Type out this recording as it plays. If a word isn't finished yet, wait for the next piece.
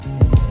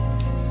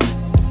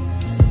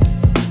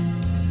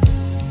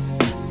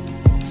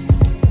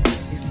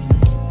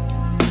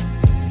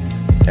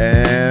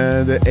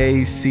the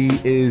AC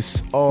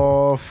is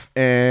off,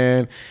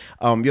 and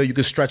you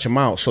can stretch them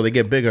out so they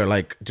get bigger.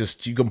 Like,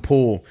 just you can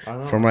pull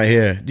from right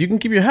here. You can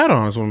keep your hat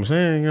on. Is what I'm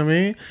saying. You know what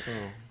I mean?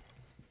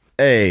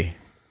 Hey,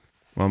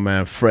 my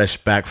man, fresh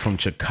back from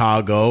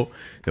Chicago,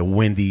 the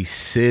Windy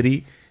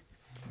City,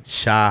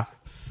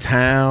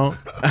 Chi-Town.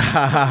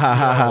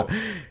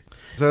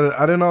 So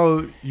I didn't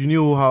know you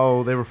knew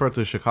how they refer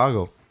to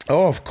Chicago.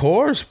 Oh, of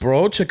course,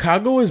 bro.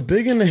 Chicago is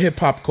big in the hip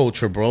hop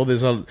culture, bro.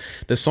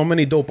 There's so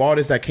many dope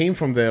artists that came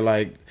from there.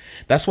 Like,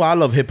 that's why I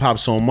love hip hop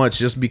so much,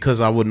 just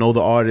because I would know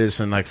the artists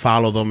and like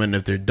follow them, and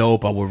if they're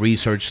dope, I would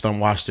research them,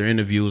 watch their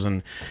interviews.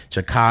 And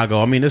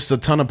Chicago, I mean, there's a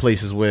ton of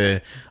places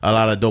where a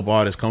lot of dope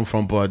artists come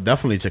from, but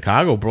definitely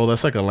Chicago, bro.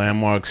 That's like a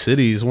landmark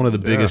city. It's one of the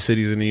biggest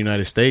cities in the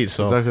United States.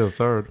 So it's actually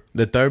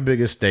the third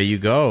biggest. There you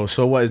go.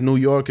 So what is New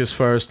York is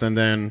first, and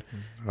then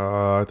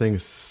I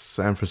think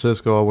San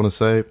Francisco. I want to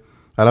say.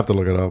 I'd have to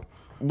look it up.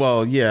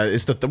 Well, yeah,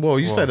 it's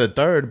you said the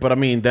third, but I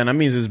mean, then that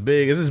means it's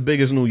big. It's as big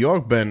as New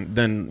York, Ben.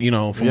 Then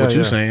from what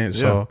you're saying.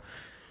 So,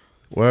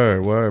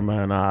 word,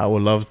 man. I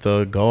would love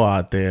to go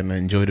out there and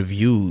enjoy the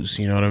views.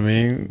 You know what I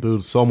mean,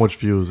 dude? So much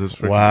views. It's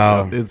freaking,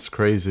 wow. It's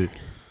crazy.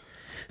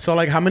 So,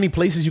 like, how many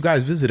places you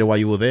guys visited while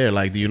you were there?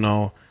 Like, do you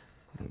know?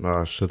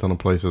 A shit ton of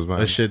places,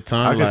 man. A shit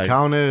ton. I could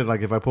count it. Like,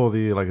 if I pull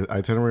the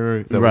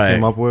itinerary that we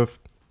came up with.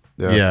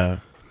 Yeah.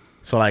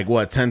 So, like,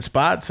 what, 10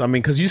 spots? I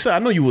mean, because you said, I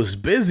know you was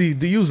busy.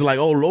 You was, like,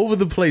 all over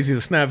the place. You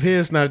snap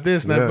here, snap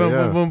this, snap boom,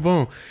 boom, boom,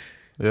 boom.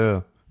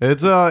 Yeah.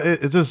 It's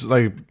just,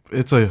 like,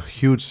 it's a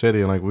huge city.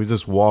 And, like, we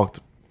just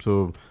walked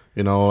to,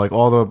 like,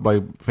 all the,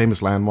 like,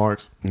 famous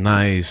landmarks.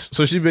 Nice.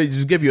 So she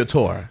just give you a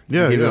tour.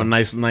 Yeah, Give you a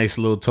nice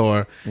little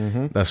tour.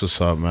 Mm-hmm. That's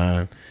what's up,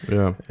 man.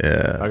 Yeah.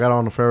 Yeah. I got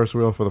on the Ferris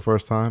wheel for the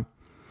first time.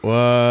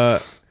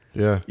 What?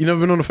 Yeah. You never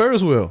been on the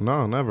Ferris wheel?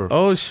 No, never.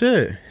 Oh,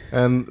 shit.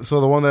 And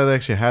so the one that they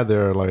actually had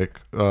there, like,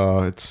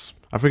 I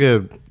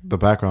forget the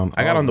background.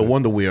 I got on the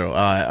Wonder Wheel,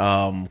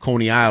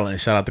 Coney Island.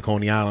 Shout out to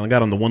Coney Island. I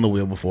got on the Wonder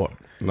Wheel before.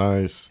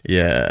 Nice.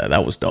 Yeah,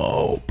 that was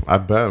dope. I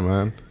bet,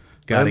 man.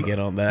 Gotta get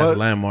on that. That's a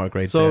landmark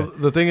right there. So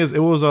the thing is, it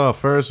was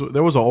Ferris.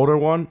 There was an older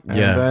one, and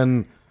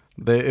then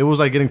it was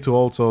like getting too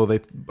old, so they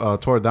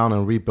tore it down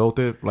and rebuilt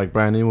it like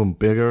brand new and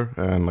bigger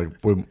and like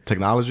with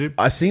technology.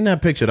 I seen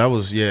that picture. That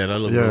looked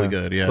really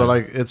good. Yeah. So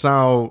like it's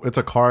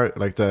a cart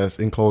like that's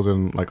enclosed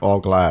in like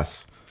all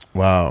glass.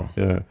 Wow.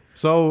 Yeah.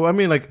 So I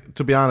mean, like,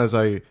 to be honest,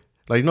 that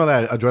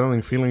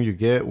adrenaline feeling you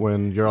get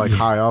when you're like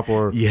high up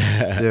or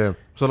yeah.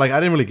 So like I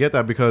didn't really get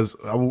that because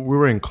we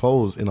were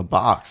enclosed in a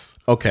box.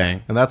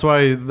 Okay. And that's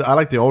why I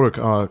like the older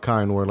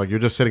kind where like you're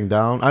just sitting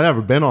down. I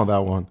never been on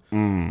that one,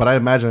 but I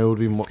imagine it would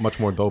be much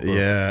more dope.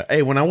 Yeah.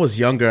 Hey, when I was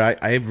younger,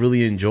 I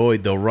really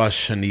enjoyed the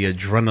rush and the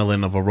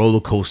adrenaline of a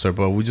roller coaster.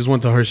 But we just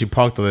went to Hershey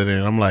Park the other day,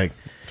 and I'm like,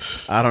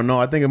 I don't know.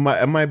 I think it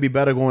might be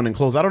better going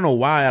enclosed. I don't know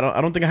why.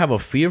 I don't think I have a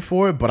fear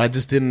for it, but I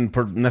just didn't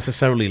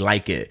necessarily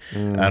like it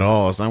at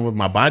all. So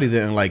my body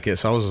didn't like it.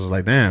 So I was just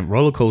like, damn,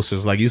 roller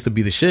coasters like used to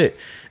be the shit,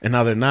 and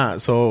now they're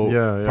not. So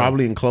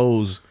probably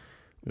enclosed.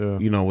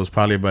 Was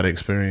probably a better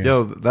experience.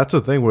 Yo, that's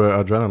the thing with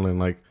adrenaline.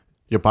 Like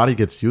your body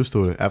gets used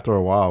to it after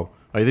a while.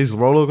 Like these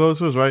roller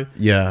coasters, right?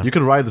 Yeah, you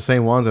could ride the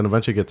same ones and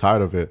eventually get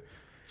tired of it.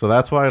 So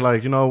that's why,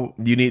 like,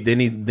 they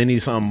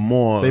need something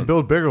more. They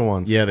build bigger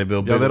ones. Yeah, they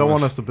build bigger ones. They don't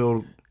want us to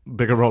build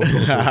bigger roller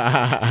coasters.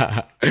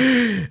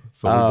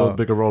 So we build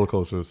bigger roller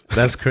coasters.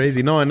 That's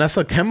crazy. No, and that's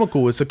a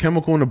chemical. It's a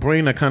chemical in the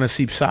brain that kind of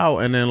seeps out,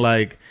 and then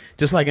like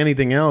just like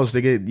anything else,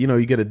 they get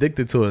you get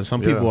addicted to it.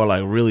 Some people are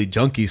like really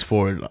junkies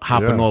for it,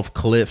 hopping off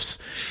cliffs,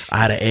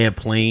 out of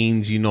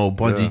airplanes,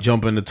 bungee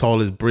jumping the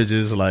tallest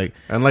bridges, like.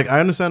 And like I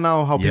understand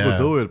now how people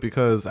do it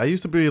because I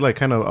used to be like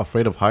kind of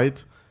afraid of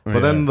heights.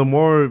 But then the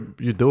more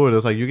you do it,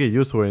 it's like you get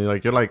used to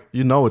it. You're like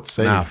it's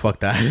safe. Nah, fuck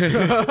that.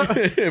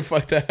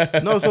 Fuck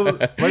that. No, so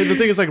the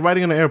thing is like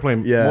riding in an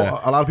airplane. Yeah,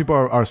 a lot of people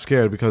are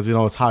scared because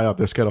it's high up.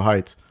 They're scared of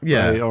heights.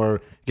 Yeah, right? Or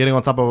getting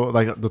on top of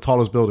like the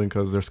tallest building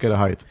because they're scared of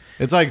heights.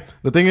 It's like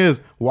the thing is,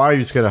 why are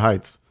you scared of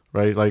heights?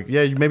 Right? Like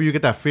maybe you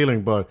get that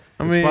feeling, but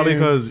it's probably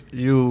because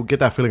you get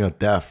that feeling of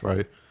death,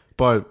 right?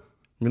 But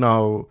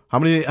how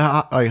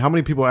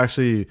many people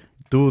actually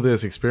do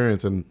this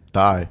experience and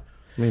die?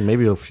 I mean,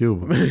 maybe a few.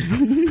 But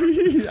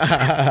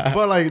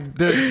like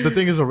the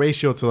thing is a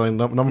ratio to like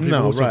number of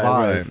people who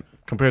survive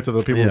compared to the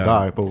people who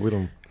die. But we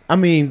don't. I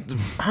mean,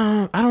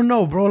 I don't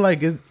know, bro.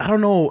 Like, I don't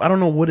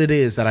know what it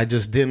is that I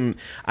just didn't.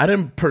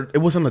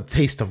 It wasn't a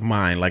taste of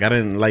mine. Like, I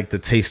didn't like the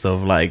taste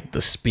of like the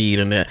speed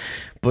and it.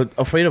 But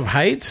afraid of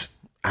heights.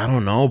 I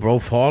don't know, bro.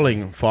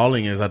 Falling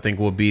is, I think,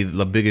 will be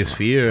the biggest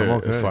fear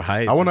for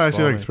heights. I want to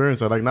actually experience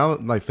that. Like now,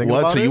 like think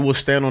about it. So you will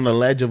stand on the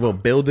ledge of a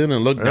building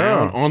and look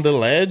down on the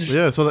ledge?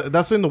 Yeah. So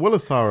that's in the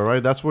Willis Tower,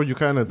 right? That's what you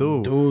kind of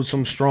do. Dude,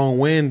 some strong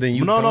wind and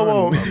you. No.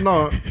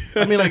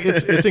 I mean, like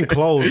it's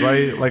enclosed,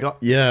 right? Like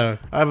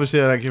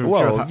obviously, like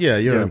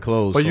you're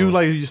enclosed. But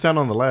you stand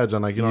on the ledge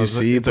and like you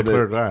see it's a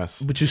clear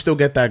glass. But you still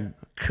get that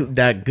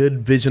that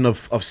good vision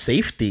of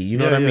safety. You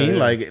know what I mean?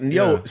 Like,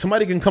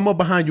 somebody can come up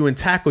behind you and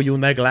tackle you,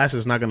 and that glass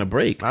is not gonna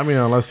break. I mean,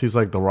 unless he's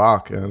like The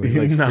Rock and he's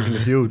like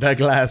freaking huge. That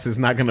glass is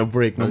not gonna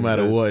break no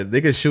matter what.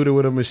 They can shoot it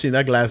with a machine.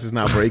 That glass is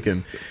not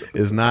breaking.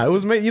 It's not. It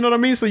was made. You know what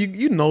I mean? So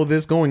you know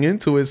this going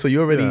into it. So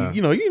you already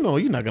you know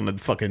you're not gonna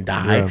fucking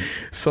die. Yeah.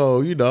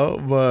 So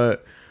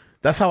but.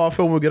 That's how I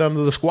feel when we get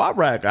under the squat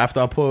rack after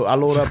I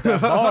load up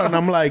that bar, and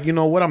I'm like, you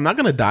know what, I'm not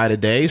gonna die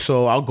today,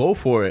 so I'll go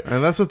for it.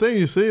 And that's the thing,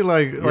 you see,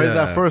 like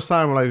that first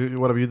time, like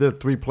whatever you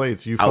did 3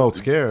 plates, you felt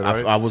scared.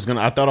 Right?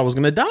 I thought I was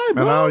gonna die,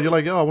 bro. And now you're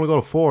like, yo, I want to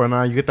go to 4, and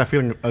now you get that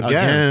feeling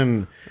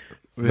again.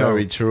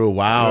 Very true.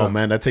 Wow,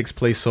 man, that takes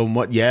place so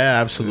much. Yeah,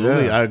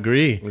 absolutely. I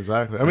agree.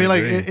 Exactly. I mean,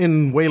 like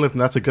in weightlifting,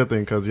 that's a good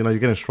thing because you're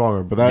getting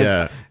stronger. But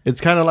that's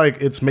it's kind of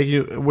like it's making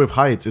you with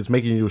heights. It's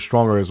making you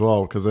stronger as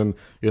well because then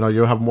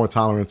you'll have more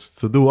tolerance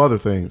to do other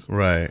things.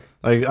 Right.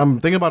 Like I'm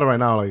thinking about it right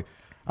now. Like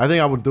I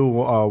think I would do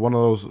one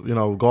of those.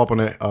 Go up on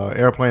an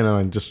airplane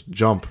and just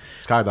jump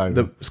skydiving.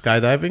 The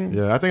skydiving.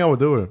 Yeah, I think I would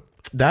do it.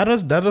 That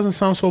doesn't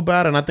sound so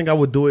bad, and I think I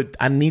would do it.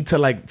 I need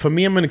to for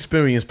me, I'm an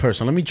experienced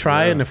person. Let me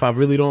try it, and if I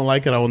really don't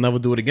like it, I will never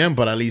do it again.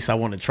 But at least I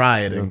want to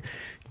try it and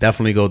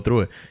definitely go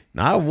through it.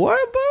 Now, bro,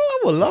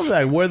 I would love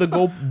that. Wear 2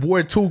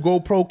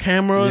 GoPro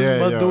cameras,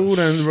 dude,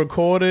 and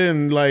record it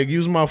and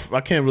use my.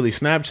 I can't really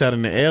Snapchat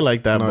in the air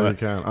like that. No, but you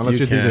can't unless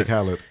you're DJ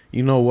Khaled.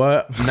 You know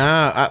what?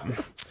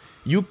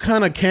 You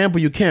kind of can, but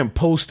you can't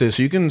post it.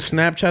 So you can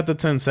Snapchat the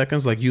 10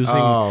 seconds,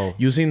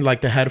 using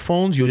the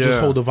headphones. You'll just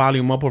hold the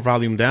volume up or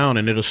volume down,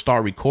 and it'll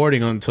start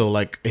recording until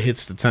it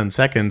hits the 10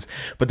 seconds.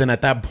 But then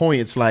at that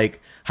point, it's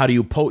like, how do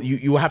you post?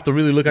 You have to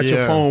really look at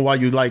your phone while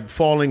you're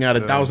falling at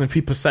 1,000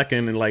 feet per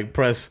second and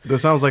press.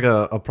 This sounds like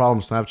a problem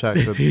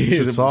Snapchat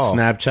should solve.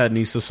 Snapchat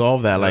needs to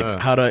solve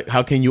that.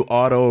 How can you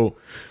auto?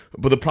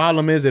 But the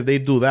problem is, if they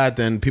do that,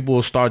 then people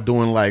will start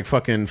doing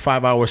fucking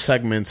 5-hour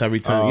segments every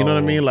time. You know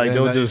what I mean?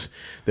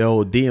 They'll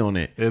OD on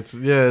it. It's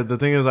the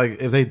thing is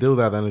if they do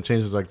that, then it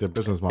changes their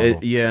business model.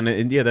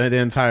 The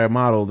entire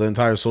model, the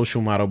entire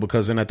social model.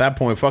 Because then at that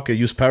point, fuck it,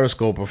 use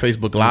Periscope or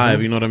Facebook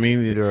Live. You know what I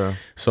mean? Yeah.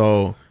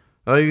 So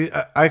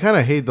I kind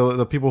of hate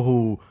the people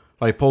who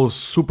post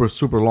super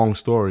super long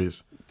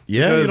stories.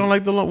 Yeah, you don't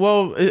like the long.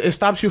 Well, it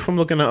stops you from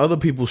looking at other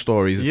people's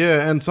stories.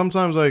 Yeah, and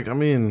sometimes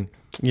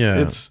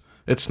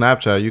it's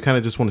Snapchat. You kind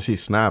of just want to see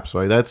snaps,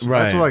 right? That's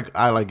what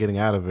I like getting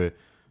out of it.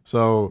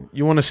 So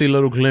you want to see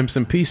little glimpses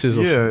and pieces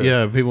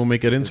of people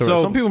make it interesting.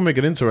 Some people make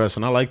it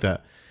interesting. I like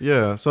that.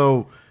 Yeah.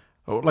 So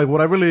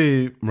what I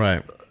really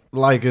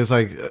like is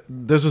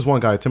there's this one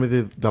guy,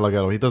 Timothy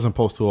Delgado. He doesn't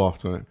post too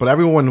often, but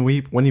everyone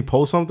when he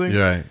posts something,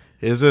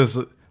 it's just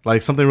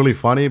something really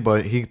funny.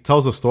 But he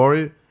tells a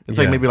story. It's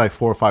maybe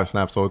 4 or 5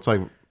 snaps. So it's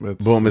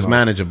boom, it's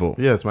manageable.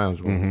 Yeah, it's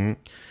manageable.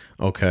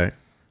 Mm-hmm. Okay.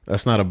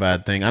 That's not a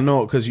bad thing. I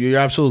know, because you're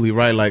absolutely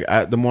right.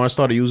 The more I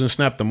started using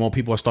Snap, the more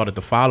people I started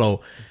to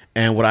follow.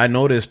 And what I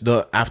noticed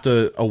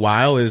after a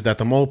while is that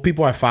the more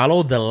people I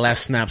followed, the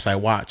less snaps I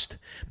watched.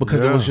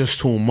 Because it was just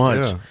too much.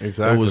 Yeah,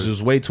 exactly. It was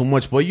just way too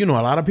much. But, a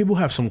lot of people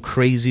have some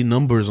crazy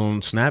numbers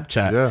on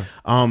Snapchat.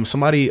 Yeah.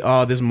 Somebody,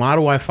 this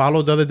model I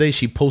followed the other day,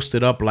 she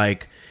posted up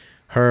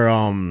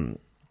her...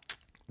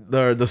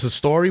 There's a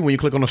story when you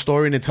click on a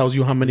story and it tells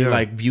you how many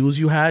views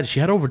you had. She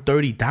had over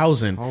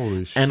 30,000.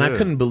 Holy shit! And I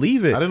couldn't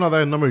believe it. I didn't know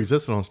that number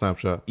existed on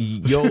Snapchat.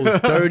 Yo,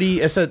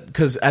 30. It said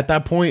because at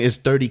that point it's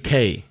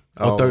 30K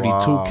or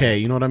 32K. Wow.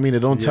 You know what I mean? It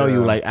don't tell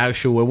you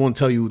actual. It won't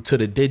tell you to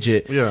the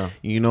digit. Yeah.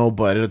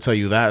 But it'll tell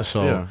you that.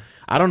 So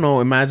I don't know.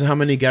 Imagine how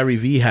many Gary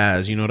Vee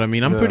has. You know what I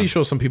mean? I'm pretty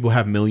sure some people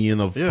have millions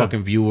of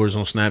fucking viewers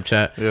on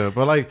Snapchat. Yeah,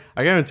 but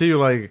I guarantee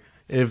you,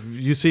 if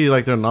you see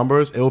their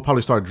numbers, it will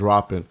probably start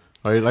dropping.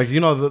 Right,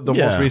 the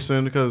most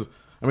recent, because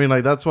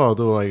that's what I'll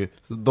do.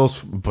 Those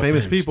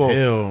famous people,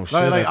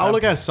 I'll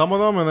look at some of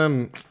them and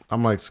then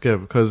I'm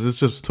skip because it's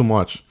just too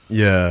much.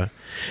 Yeah,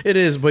 it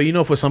is. But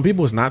for some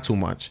people, it's not too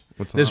much.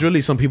 There's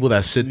really some people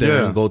that sit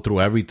there and go through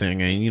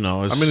everything, and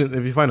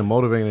if you find it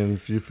motivating and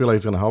if you feel like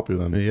it's gonna help you,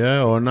 then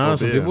or not.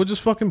 Some people are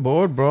just fucking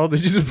bored, bro. They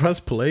just press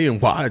play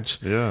and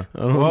watch. Yeah,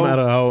 no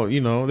matter how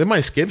they might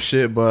skip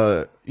shit,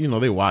 but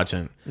they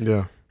watching.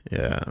 Yeah.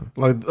 Yeah,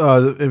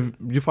 if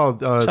you follow,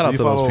 shout out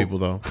to those people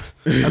though.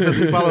 I said, do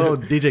you follow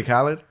DJ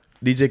Khaled?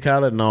 DJ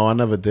Khaled? No, I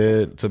never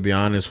did. To be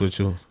honest with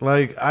you,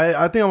 I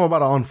think I'm about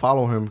to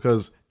unfollow him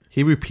because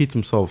he repeats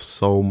himself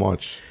so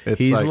much.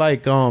 He's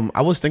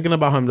I was thinking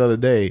about him the other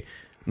day.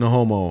 No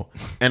homo,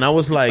 and I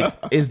was like,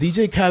 is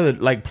DJ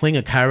Khaled playing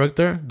a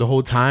character the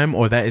whole time,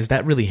 or is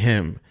that really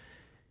him?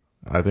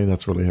 I think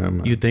that's really him.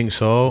 Man. You think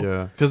so?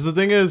 Yeah, because the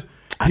thing is.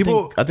 I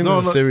think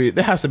there's a serious.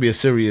 There has to be a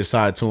serious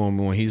side to him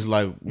when he's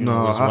I don't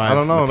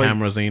know.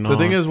 Cameras ain't on. The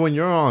thing is, when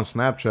you're on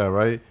Snapchat,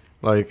 right?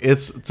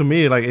 It's to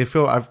me, I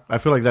feel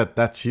like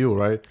that's you,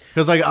 right?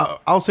 Because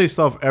I'll say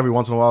stuff every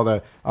once in a while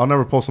that I'll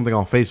never post something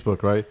on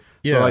Facebook, right?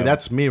 Yeah, so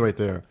that's me right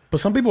there.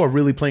 But some people are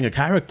really playing a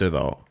character,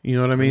 though. You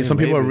know what I mean? Some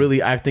people are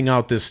really acting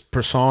out this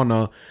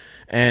persona.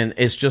 and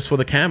it's just for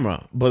the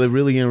camera, but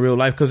really in real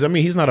life, because I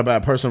mean, he's not a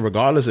bad person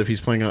regardless if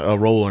he's playing a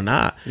role or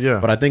not.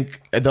 Yeah. But I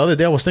think the other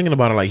day I was thinking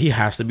about it, like he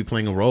has to be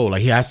playing a role,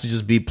 like he has to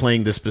just be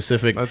playing this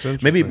specific. That's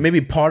interesting. Maybe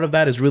part of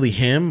that is really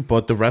him,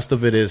 but the rest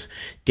of it is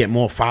get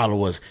more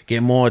followers,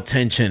 get more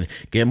attention,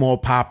 get more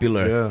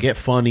popular, get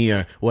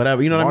funnier,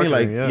 whatever. You know what I mean?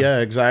 Like yeah,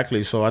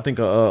 exactly. So I think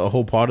a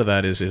whole part of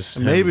that is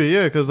him.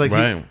 Maybe because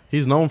like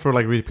he's known for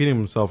like repeating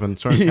himself in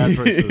certain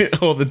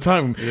catchphrases all the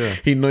time. Yeah,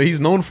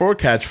 he's known for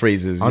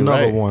catchphrases.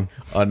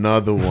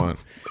 Another one.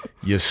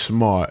 You're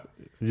smart.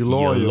 You're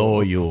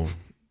loyal.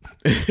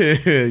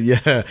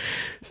 Yeah.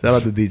 Shout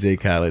out to DJ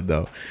Khaled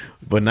though.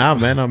 But now,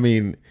 man, I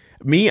mean,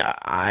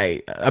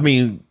 I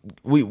mean,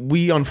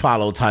 we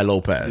unfollowed Ty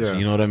Lopez.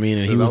 You know what I mean?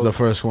 And he was the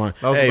first one.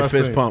 Hey,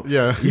 fist pump.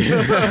 Yeah.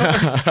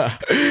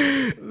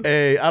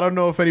 Hey, I don't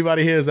know if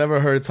anybody here has ever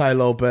heard Ty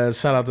Lopez.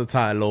 Shout out to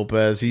Ty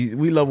Lopez.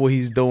 We love what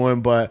he's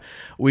doing, but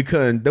we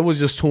couldn't. There was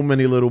just too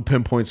many little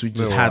pinpoints. We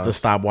just had to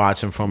stop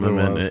watching from him,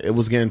 and it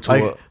was getting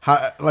too.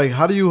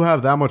 How do you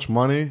have that much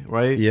money,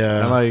 right?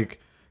 Yeah, and like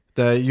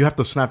that you have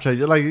to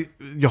Snapchat like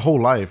your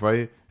whole life,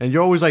 right? And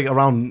you're always like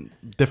around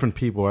different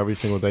people every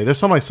single day. There's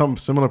some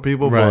similar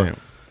people, but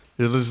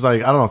you're just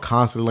like, I don't know,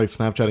 constantly like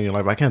Snapchatting your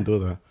life. I can't do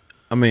that.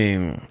 I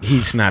mean, he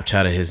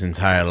Snapchatted his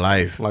entire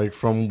life, like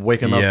from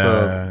waking up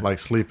to like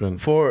sleeping.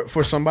 For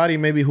somebody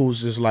maybe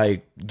who's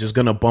just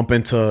gonna bump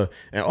into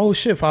and oh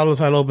shit, follow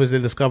Ty Lopez. They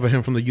discover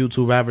him from the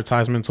YouTube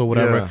advertisements or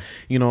whatever. Yeah.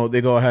 You know,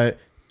 they go ahead.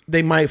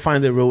 They might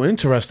find it real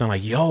interesting.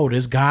 Like, yo,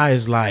 this guy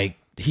is like.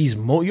 He's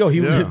the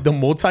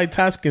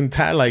multitasking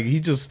like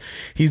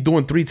he's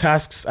doing 3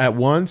 tasks at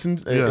once,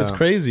 and it's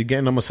crazy,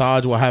 getting a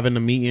massage while having a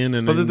meeting.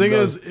 And but the thing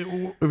is, if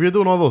you're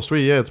doing all those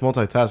 3, it's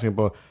multitasking,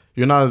 but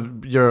you're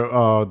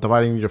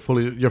dividing your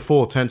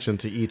full attention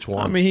to each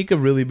one. I mean, he could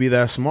really be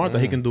that smart that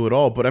he can do it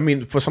all. But I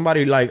mean, for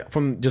somebody like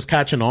from just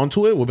catching on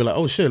to it, we'll be like,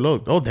 oh shit,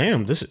 look,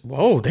 this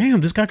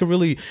guy could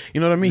really,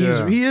 you know what I mean?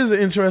 He is an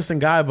interesting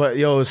guy, but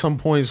at some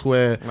points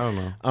where I don't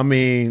know. I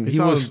mean,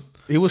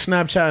 he was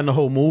Snapchatting the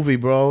whole movie,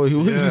 bro.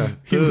 His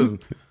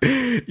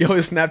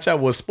Snapchat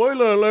was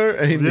spoiler alert,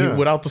 and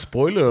without the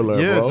spoiler alert,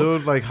 bro.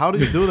 Dude, like, how do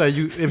you do that?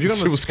 If you're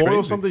gonna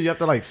spoil something, you have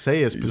to like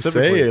say it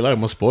specifically. Say it, like I'm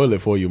gonna spoil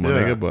it for you, my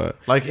nigga. But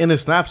like in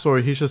his Snap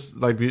story, he just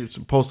like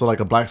posted like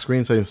a black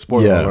screen saying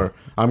spoiler alert.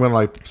 I'm gonna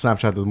like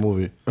Snapchat the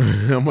movie.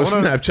 I'm gonna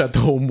Snapchat the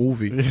whole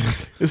movie.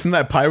 Isn't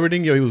that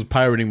pirating? He was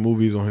pirating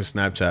movies on his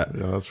Snapchat.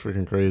 Yeah, that's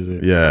freaking crazy.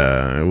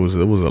 Yeah, it was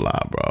a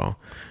lot, bro.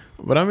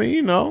 But I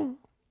mean,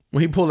 when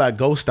he pulled that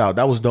ghost out,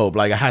 that was dope.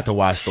 Like, I had to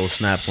watch those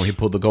snaps when he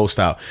pulled the ghost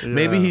out. Yeah.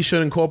 Maybe he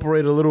should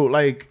incorporate a little,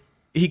 like,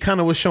 he kind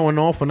of was showing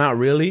off, but not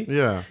really.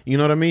 Yeah. You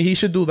know what I mean? He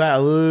should do that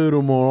a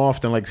little more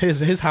often. Like,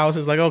 his house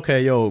is like,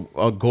 okay,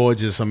 a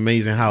gorgeous,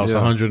 amazing house,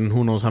 100 and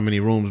who knows how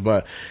many rooms.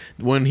 But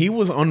when he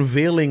was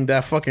unveiling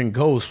that fucking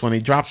ghost, when he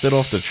dropped it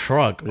off the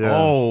truck,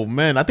 oh,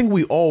 man. I think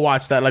we all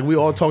watched that. Like, we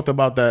all talked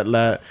about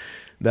that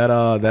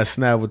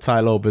snap with Ty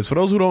Lopez. For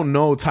those who don't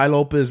know, Ty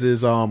Lopez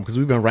is because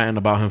we've been ranting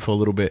about him for a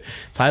little bit.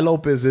 Ty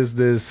Lopez is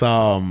this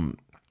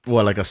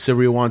like a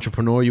serial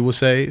entrepreneur, you would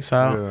say,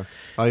 Sal?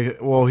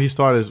 Yeah. He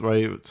started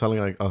selling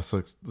like the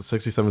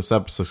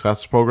 67-step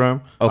success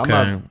program.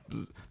 Okay.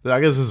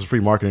 I guess this is free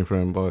marketing for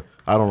him, but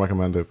I don't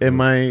recommend it. It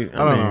might.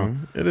 I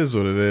mean, it is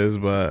what it is,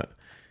 but.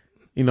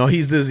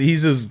 He's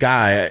this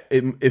guy.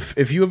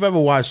 If you have ever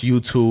watched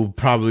YouTube,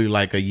 probably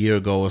like a year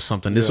ago or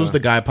something, this was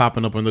the guy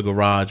popping up in the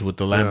garage with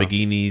the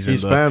Lamborghinis. He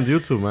spammed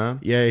YouTube, man.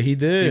 Yeah, he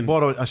did. He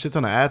bought a shit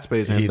ton of ad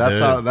space, and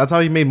that's how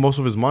he made most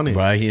of his money.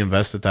 Right, he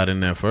invested that in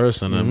there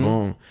first, and then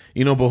boom.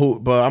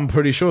 But I'm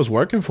pretty sure it's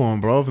working for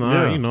him, bro. If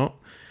not,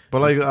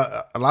 But like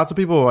lots of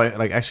people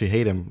like actually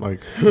hate him.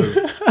 Like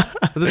the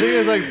thing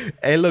is, like,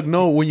 hey, look,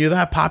 no, when you're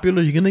that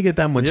popular, you're gonna get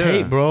that much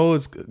hate, bro.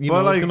 It's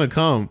it's gonna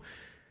come.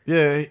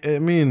 Yeah, I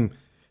mean.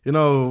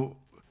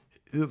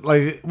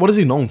 Like, what is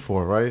he known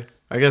for, right?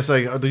 I guess,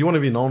 like, do you want to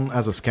be known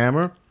as a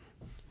scammer?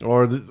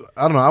 Or, I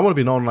don't know, I want to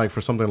be known, like, for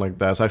something like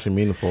that's actually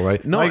meaningful,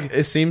 right? No, like,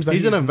 it seems that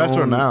he's an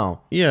investor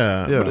now.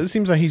 Yeah, but it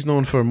seems like he's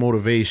known for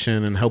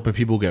motivation and helping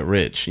people get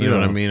rich, you know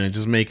what I mean? And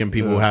just making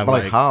people have, but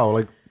like, how?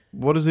 Like,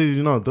 what does he,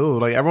 do?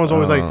 Like, everyone's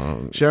always, like,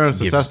 sharing a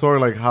success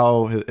story, like,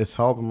 how it's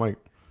helped. I'm like...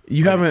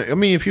 You haven't. I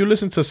mean, if you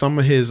listen to some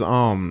of his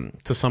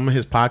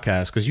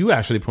podcasts, because you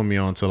actually put me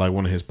on to, like,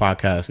 one of his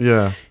podcasts.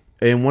 Yeah.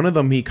 And one of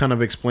them, he kind of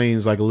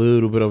explains like a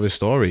little bit of his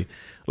story.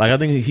 Like, I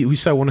think he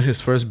said one of his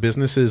first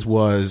businesses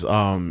was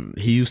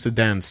he used to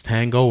dance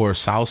tango or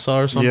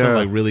salsa or something,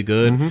 like really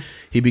good. Mm-hmm.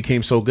 He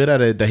became so good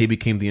at it that he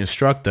became the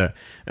instructor.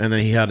 And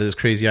then he had this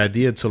crazy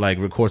idea to like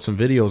record some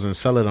videos and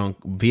sell it on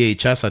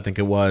VHS, I think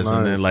it was. Nice.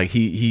 And then like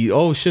he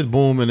oh shit,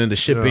 boom. And then the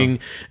shipping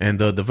and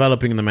the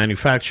developing and the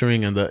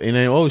manufacturing and then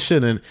oh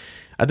shit. And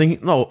I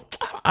think,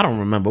 I don't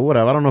remember,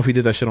 whatever. I don't know if he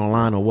did that shit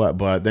online or what,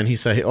 but then he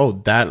said,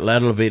 that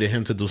elevated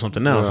him to do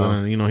something else. Yeah.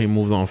 And then, he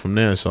moved on from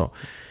there. So,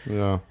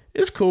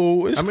 it's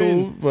cool. It's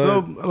cool. But so,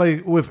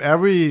 like, with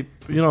every,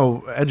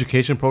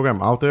 education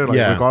program out there, like,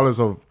 regardless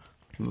of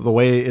the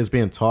way it's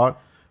being taught,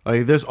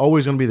 like, there's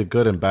always going to be the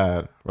good and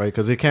bad, right?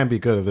 Because it can't be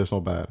good if there's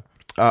no bad.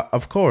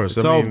 Of course.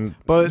 So, I mean,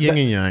 but yin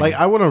and yang. like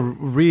I want to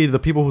read the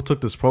people who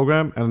took this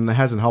program and it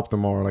hasn't helped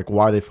them, or like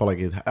why they felt like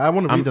it. I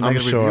want to read the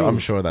negative reviews. I'm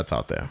sure that's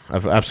out there.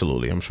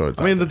 Absolutely, I'm sure.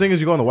 I mean, the thing is,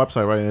 you go on the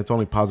website, right, and it's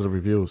only positive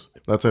reviews.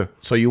 That's it.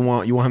 So you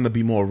want him to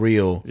be more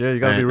real. Yeah, you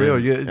gotta be real.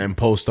 And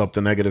post up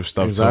the negative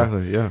stuff.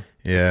 Exactly. Too. Yeah.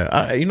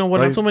 Yeah. You know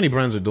what? Not so many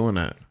brands are doing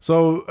that.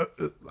 So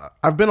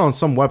I've been on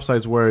some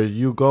websites where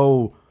you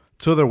go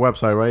to their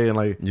website, right, and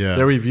like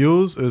their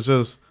reviews is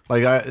just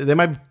like they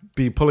might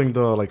be pulling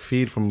the like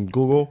feed from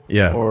Google,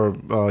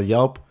 or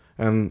Yelp,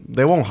 and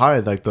they won't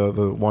hide like the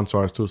 1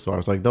 stars, 2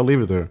 stars. Like they'll leave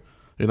it there,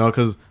 you know,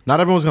 because not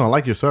everyone's gonna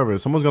like your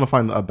service. Someone's gonna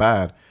find a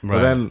bad, right.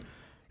 But then,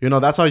 you know,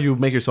 that's how you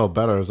make yourself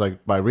better. Is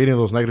like by reading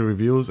those negative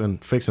reviews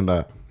and fixing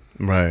that.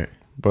 Right.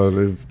 But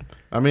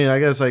I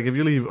guess like if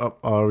you leave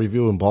a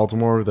review in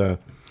Baltimore that.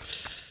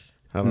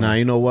 Nah,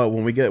 you know what?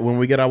 When we get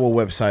our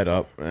website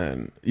up,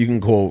 and you can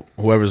quote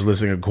whoever's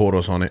listening and quote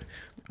us on it.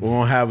 We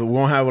won't have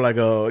like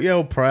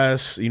a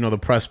press, you know, the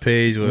press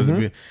page,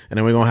 and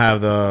then we're gonna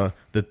have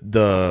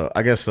the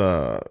I guess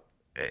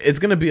it's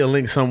gonna be a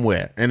link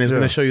somewhere, and it's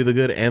gonna show you the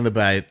good and the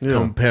bad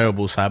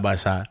comparable side by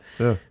side.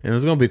 Yeah, and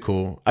it's gonna be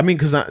cool. I mean,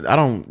 because I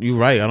don't. You're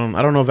right.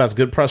 I don't know if that's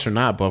good press or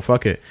not, but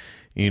fuck it.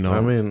 You know, I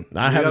mean,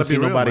 I haven't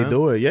seen nobody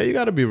do it. Yeah, you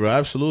got to be real.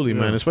 Absolutely,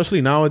 man.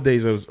 Especially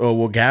nowadays,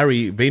 what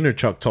Gary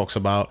Vaynerchuk talks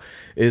about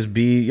is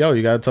you got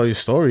to tell your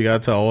story. You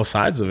got to tell all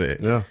sides of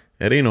it. Yeah,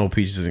 it ain't no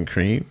peaches and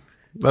cream.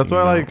 That's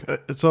why,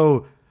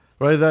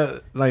 right,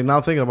 that, like, now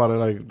thinking about it,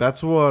 like,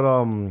 that's what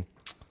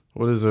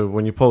is it,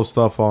 when you post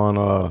stuff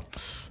on,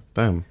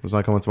 damn, it's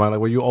not coming to mind, like,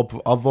 where you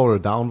upvote or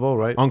downvote,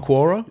 right? On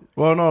Quora?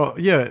 Well, no,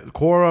 yeah,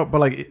 Quora, but,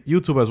 like,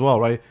 YouTube as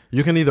well, right?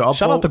 You can either upvote.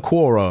 Shout out to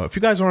Quora. If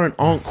you guys aren't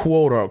on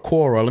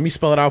Quora, let me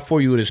spell it out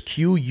for you. It is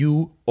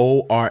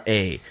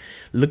Quora.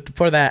 Look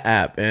for that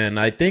app, and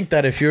I think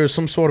that if you're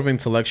some sort of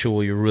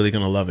intellectual, you're really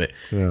going to love it.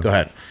 Yeah. Go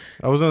ahead.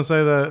 I was going to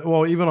say that,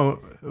 well, even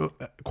on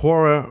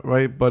Quora,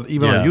 right, but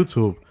even on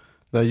YouTube,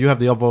 that you have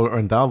the upvote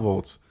and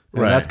downvotes.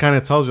 And that kind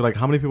of tells you, like,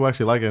 how many people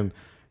actually like it. And,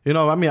 you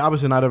know, I mean,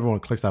 obviously not everyone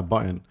clicks that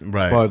button.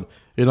 Right. But,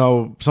 you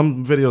know,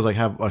 some videos, like,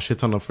 have a shit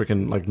ton of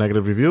freaking, like,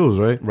 negative reviews,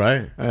 right?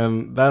 Right.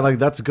 And that, like,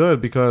 that's good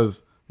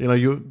because, you know,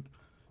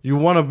 you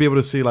want to be able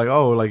to see, like,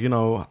 oh, like, you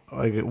know,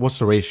 like, what's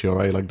the ratio,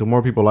 right? Like, the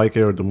more people like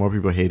it or the more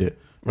people hate it.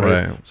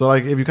 Right. So,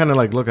 like, if you kind of,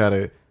 like, look at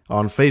it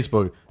on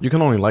Facebook, you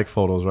can only like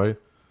photos, right?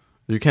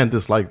 You can't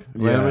dislike.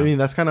 Right? Yeah. I mean,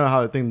 that's kind of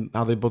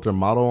how they built their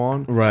model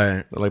on.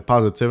 Right. Like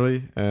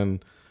positivity.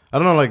 And I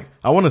don't know, like,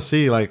 I want to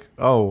see, like,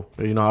 oh,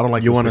 you know, I don't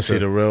like you want to see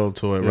the real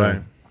to it,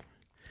 right?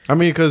 I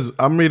mean, because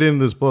I'm reading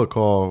this book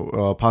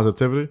called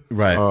Positivity.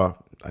 Right. I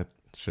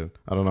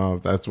don't know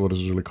if that's what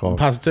it's really called.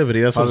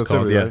 Positivity, that's what it's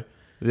called, yeah. Right?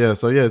 Yeah,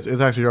 so yeah,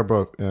 it's actually your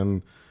book.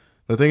 And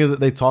the thing is that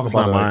they talk about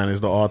it. It's not mine, it's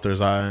the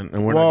author's,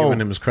 and we're not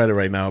giving him his credit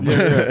right now.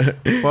 But,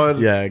 but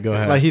yeah, go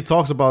ahead. Like, he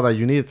talks about that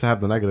you need to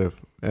have the negative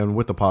and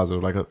with the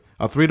positive. Like,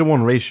 a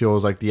 3-to-1 ratio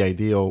is, like, the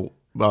ideal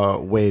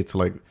way to,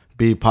 like,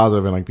 be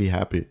positive and, like, be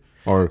happy.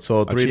 Or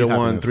so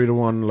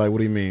 3-to-1, like, what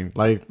do you mean?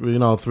 Like, you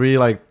know, 3,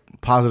 like,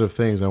 positive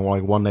things and,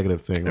 like, 1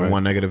 negative thing. And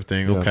 1 negative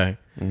thing, okay.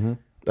 Mm-hmm.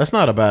 That's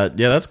not a bad,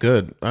 that's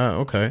good.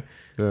 Okay.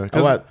 Yeah, I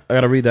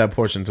got to read that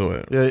portion to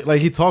it. Yeah,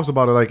 like, he talks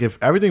about it, like, if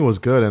everything was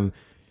good and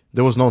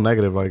there was no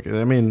negative, like,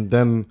 I mean,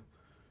 then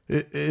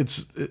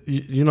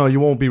you know, you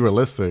won't be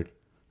realistic.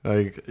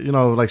 Like, you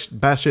know, like,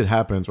 bad shit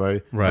happens,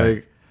 right? Right.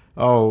 Like,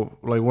 oh,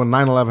 like, when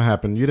 9/11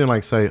 happened, you didn't,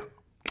 like, say,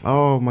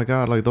 oh, my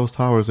God, like, those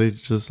towers, they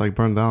just, like,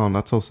 burned down.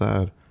 That's so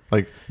sad.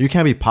 Like, you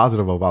can't be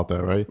positive about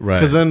that, right? Right.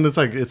 Because then it's,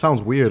 like, it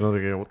sounds weird.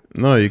 Like,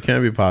 no, you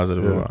can't be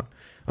positive about it.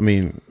 I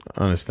mean,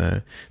 I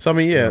understand. So, I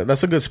mean,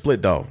 that's a good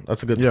split, though.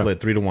 That's a good split,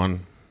 3-to-1.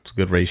 It's a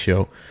good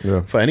ratio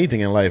for anything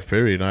in life,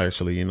 period,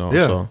 actually, you know.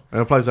 Yeah, so it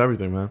applies to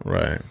everything, man.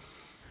 Right.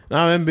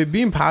 Now, I mean,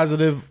 being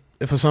positive,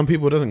 for some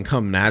people, it doesn't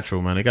come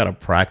natural, man. They got to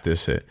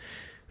practice it.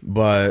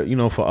 But, you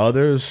know, for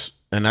others,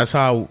 and that's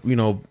how, you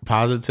know,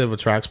 positive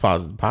attracts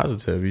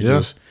positive. You're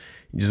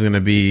just going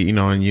to be, you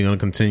know, and you're going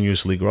to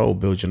continuously grow,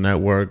 build your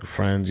network,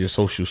 friends, your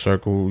social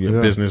circle,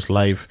 your business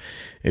life.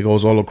 It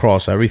goes all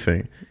across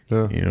everything.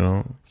 Yeah. You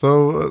know,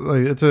 so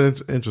like it's an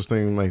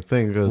interesting like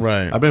thing because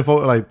I've been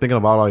like thinking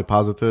about like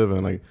positive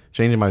and like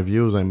changing my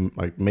views and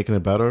like making it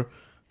better.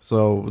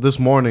 So this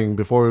morning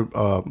before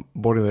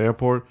boarding the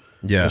airport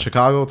in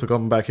Chicago to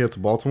come back here to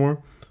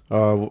Baltimore,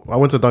 I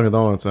went to Dunkin'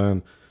 Donuts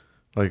and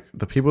like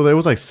the people there, it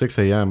was like 6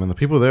 a.m. and the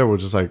people there were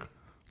just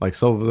like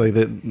so like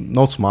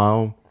no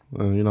smile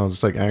and, you know,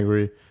 just like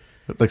angry.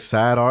 Like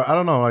sad or I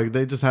don't know, like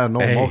they just had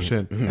no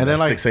emotion. And then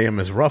like 6 a.m.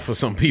 is rough for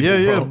some people.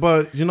 Yeah,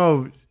 but you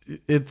know,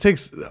 it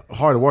takes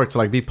hard work to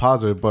like be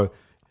positive. But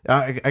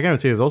I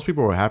guarantee you, if those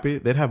people were happy,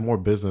 they'd have more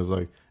business,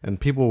 like, and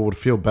people would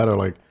feel better,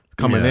 like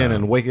coming in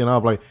and waking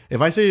up. Like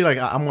if I see like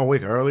I'm gonna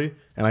wake early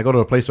and I go to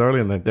a place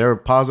early and like they're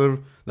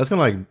positive, that's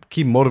gonna like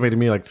keep motivating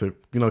me, like to,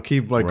 you know,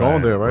 keep like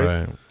going there,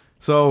 right?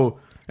 So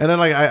and then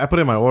like I put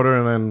in my order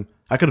and then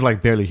I could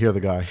like barely hear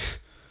the guy.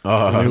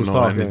 Oh,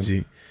 no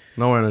energy.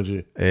 No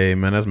energy. Hey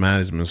man, that's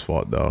management's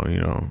fault though. You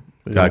know,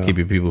 gotta keep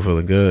your people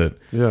feeling good.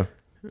 Yeah,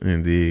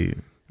 indeed.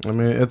 I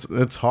mean,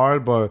 it's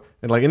hard, but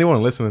like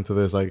anyone listening to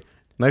this, like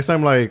next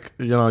time, like,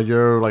 you know,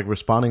 you're like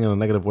responding in a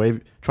negative way,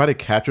 try to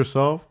catch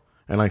yourself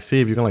and like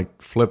see if you can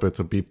like flip it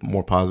to be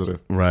more positive.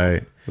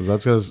 Right.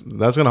 Because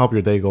that's gonna help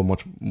your day go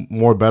much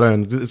more better,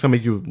 and it's gonna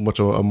make you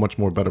a much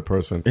more better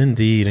person.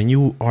 Indeed, and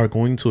you are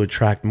going to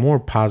attract more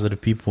positive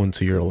people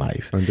into your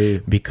life.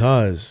 Indeed,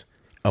 because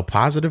a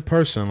positive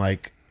person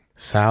like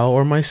Sal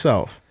or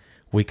myself,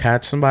 we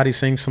catch somebody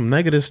saying some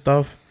negative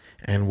stuff,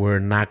 and we're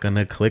not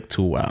gonna click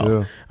too well.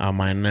 Yeah. I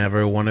might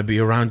never want to be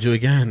around you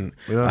again.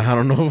 Yeah. I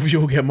don't know if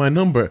you'll get my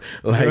number.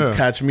 Like,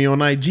 catch me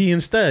on IG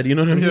instead. You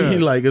know what I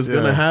mean? Like, it's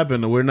gonna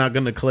happen. We're not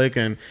gonna click,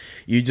 and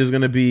you're just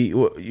gonna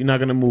you're not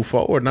gonna move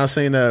forward. Not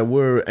saying that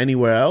we're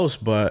anywhere else,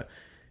 but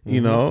you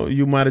know,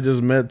 you might have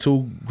just met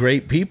two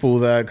great people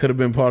that could have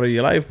been part of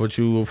your life, but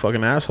you a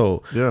fucking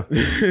asshole. Yeah.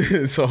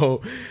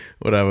 So,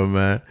 whatever,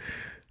 man.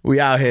 We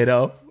out here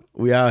though.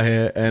 We out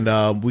here,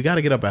 and we got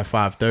to get up at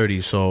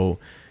 5:30. So.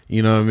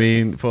 You know what I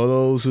mean? For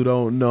those who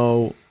don't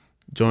know,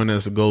 join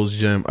us at Gold's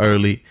Gym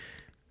early,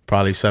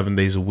 probably 7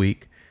 days a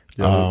week.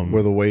 Yeah,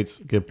 where the weights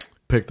get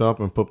picked up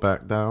and put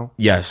back down.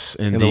 Yes,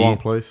 indeed. In the wrong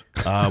place.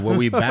 Where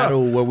we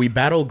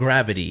battle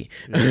gravity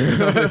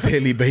on a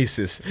daily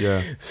basis.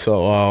 Yeah.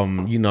 So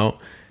you know,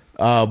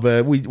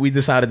 but we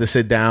decided to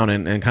sit down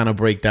and kind of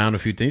break down a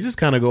few things. Just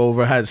kind of go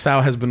over.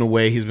 Sal has been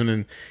away. He's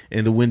been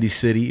in the Windy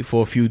City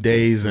for a few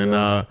days,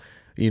 and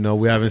you know,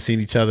 we haven't seen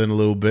each other in a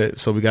little bit,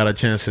 so we got a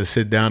chance to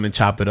sit down and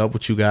chop it up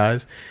with you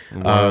guys.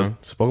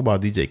 Spoke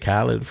about DJ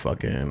Khaled,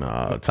 fucking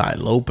Ty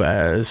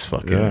Lopez,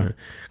 fucking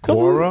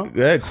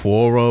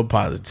Quora,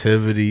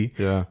 positivity.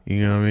 Yeah,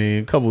 you know what I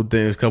mean. Couple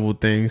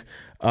things.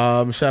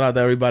 Shout out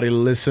to everybody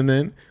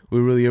listening. We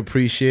really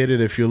appreciate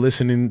it. If you're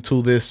listening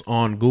to this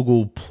on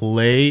Google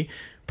Play,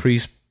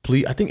 please.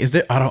 I think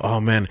I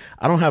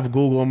don't have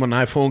Google on my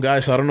iPhone,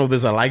 guys, so I don't know if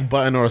there's a like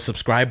button or a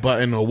subscribe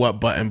button or what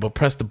button, but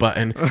press the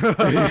button. If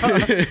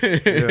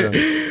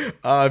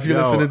you're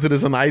listening to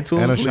this on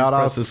iTunes, please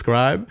press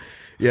subscribe.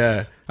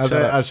 Yeah.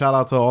 A shout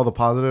out to all the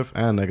positive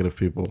and negative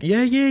people.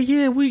 Yeah.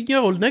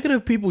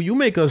 Negative people, you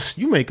make us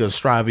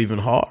strive even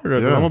harder.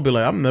 Because I'm gonna be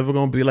like, I'm never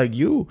gonna be like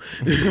you.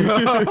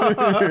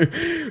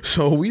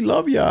 So we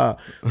love y'all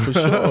for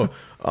sure.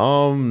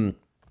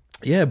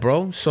 Yeah,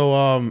 bro.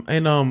 So,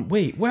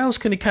 wait, where else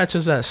can they catch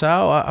us at,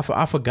 Sal?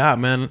 I forgot,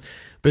 man.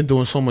 Been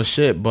doing so much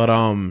shit, but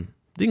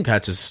they can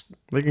catch us.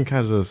 They can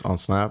catch us on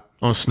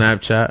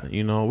Snapchat.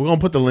 You know, we're gonna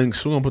put the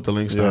links.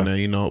 Down there.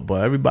 You know,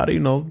 but everybody, you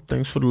know,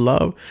 thanks for the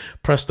love.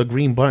 Press the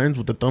green buttons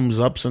with the thumbs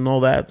ups and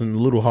all that, and the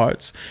little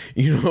hearts.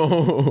 You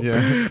know,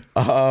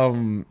 all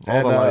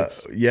the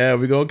lights. Yeah,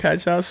 we're gonna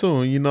catch y'all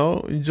soon. You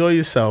know, enjoy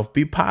yourself.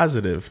 Be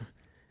positive,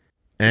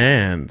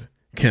 and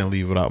can't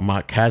leave without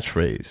my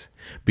catchphrase.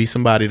 Be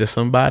somebody to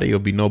somebody or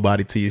be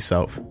nobody to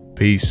yourself.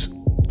 Peace.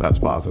 That's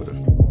positive.